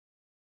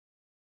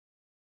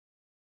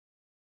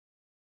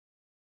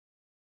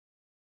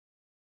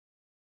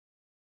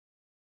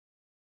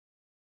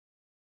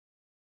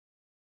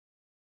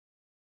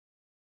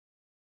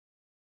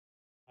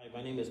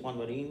My name is Juan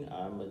Marin.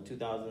 I'm a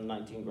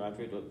 2019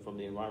 graduate from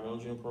the Environmental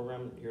Engineering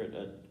program here at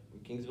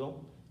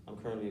Kingsville. I'm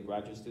currently a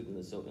graduate student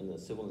in the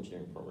Civil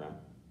Engineering program.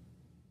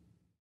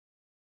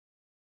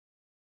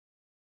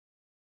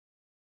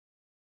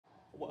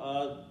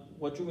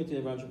 What drew me to the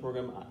environmental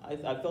program? I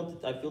feel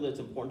that it's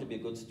important to be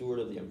a good steward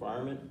of the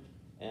environment,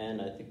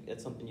 and I think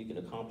that's something you can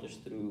accomplish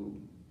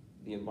through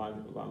the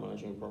environmental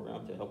engineering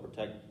program to help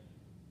protect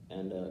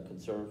and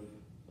conserve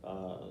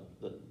some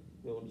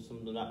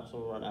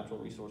of our natural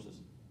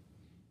resources.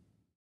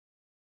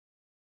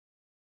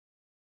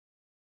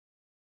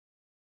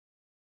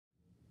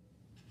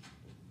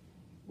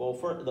 Well,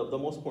 the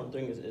most important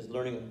thing is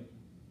learning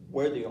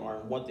where they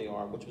are and what they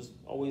are, which was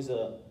always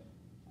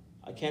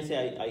I can't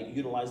say I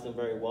utilized them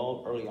very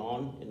well early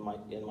on in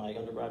my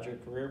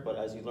undergraduate career, but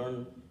as you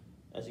go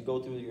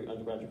through your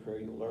undergraduate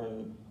career, you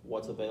learn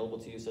what's available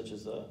to you, such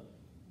as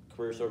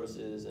career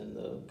services and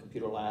the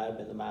computer lab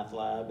and the math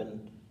lab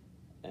and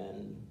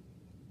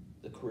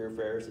the career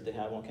fairs that they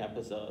have on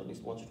campus at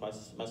least once or twice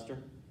a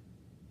semester.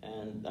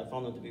 And I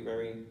found them to be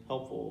very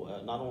helpful,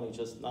 not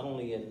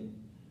only in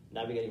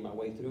navigating my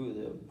way through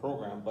the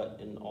program, but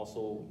in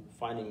also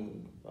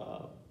finding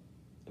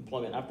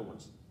employment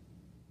afterwards.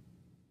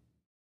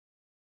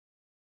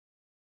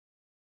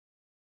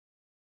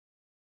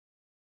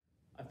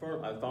 I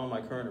found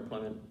my current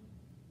employment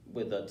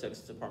with the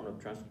Texas Department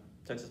of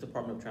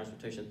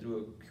Transportation through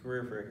a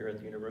career fair here at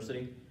the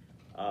university.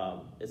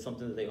 It's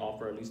something that they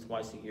offer at least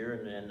twice a year,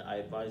 and I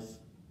advise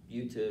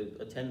you to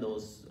attend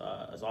those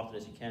as often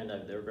as you can.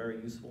 They're very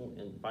useful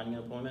in finding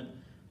employment.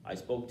 I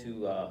spoke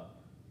to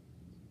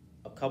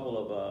a couple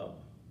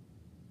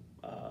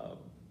of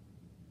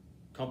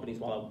companies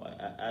while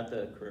at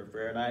the career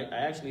fair, and I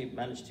actually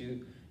managed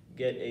to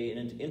get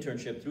an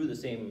internship through the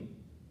same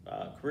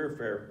career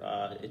fair.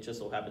 It just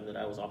so happened that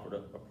I was offered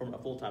a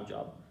full-time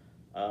job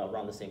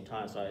around the same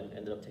time, so I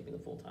ended up taking the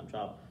full-time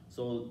job.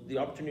 So the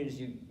opportunities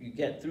you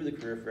get through the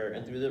career fair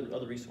and through the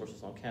other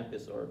resources on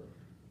campus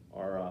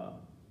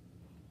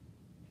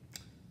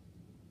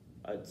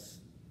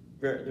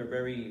they're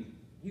very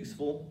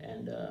useful,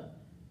 and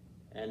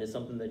it's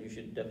something that you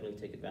should definitely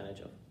take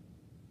advantage of.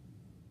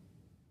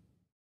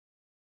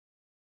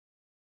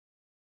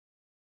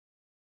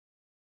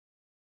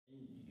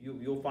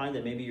 You'll find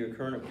that maybe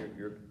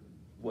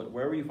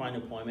wherever you find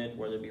employment,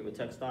 whether it be with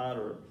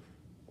TxDOT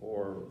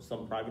or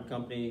some private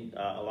company,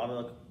 a lot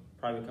of the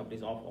private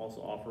companies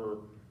also offer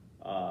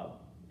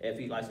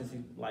FE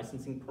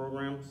licensing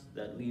programs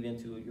that lead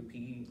into your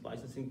PE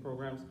licensing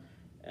programs.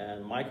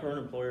 And my current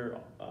employer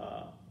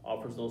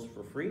offers those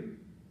for free.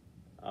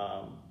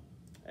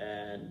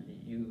 And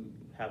you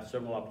have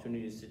several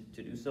opportunities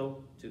to do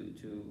so,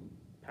 to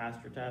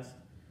pass your test.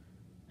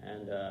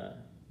 And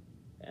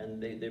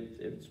they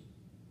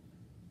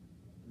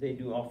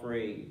do offer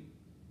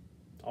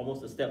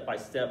almost a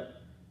step-by-step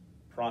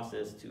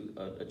process to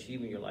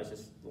achieving your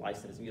license.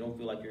 And you don't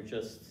feel like you're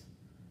just,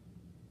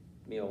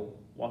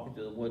 walking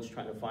through the woods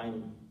trying to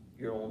find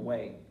your own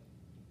way.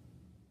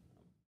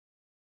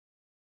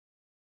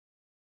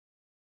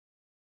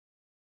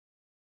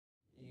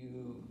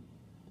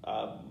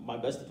 My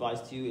best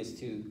advice to you is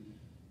to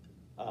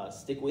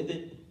stick with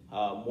it.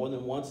 More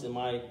than once in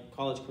my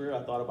college career,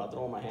 I thought about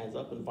throwing my hands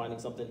up and finding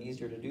something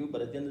easier to do,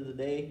 but at the end of the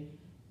day,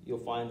 you'll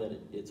find that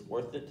it's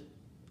worth it,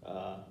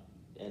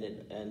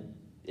 and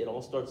it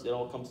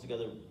all comes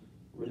together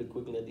really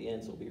quickly at the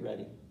end. So be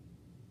ready.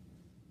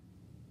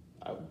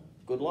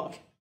 Good luck.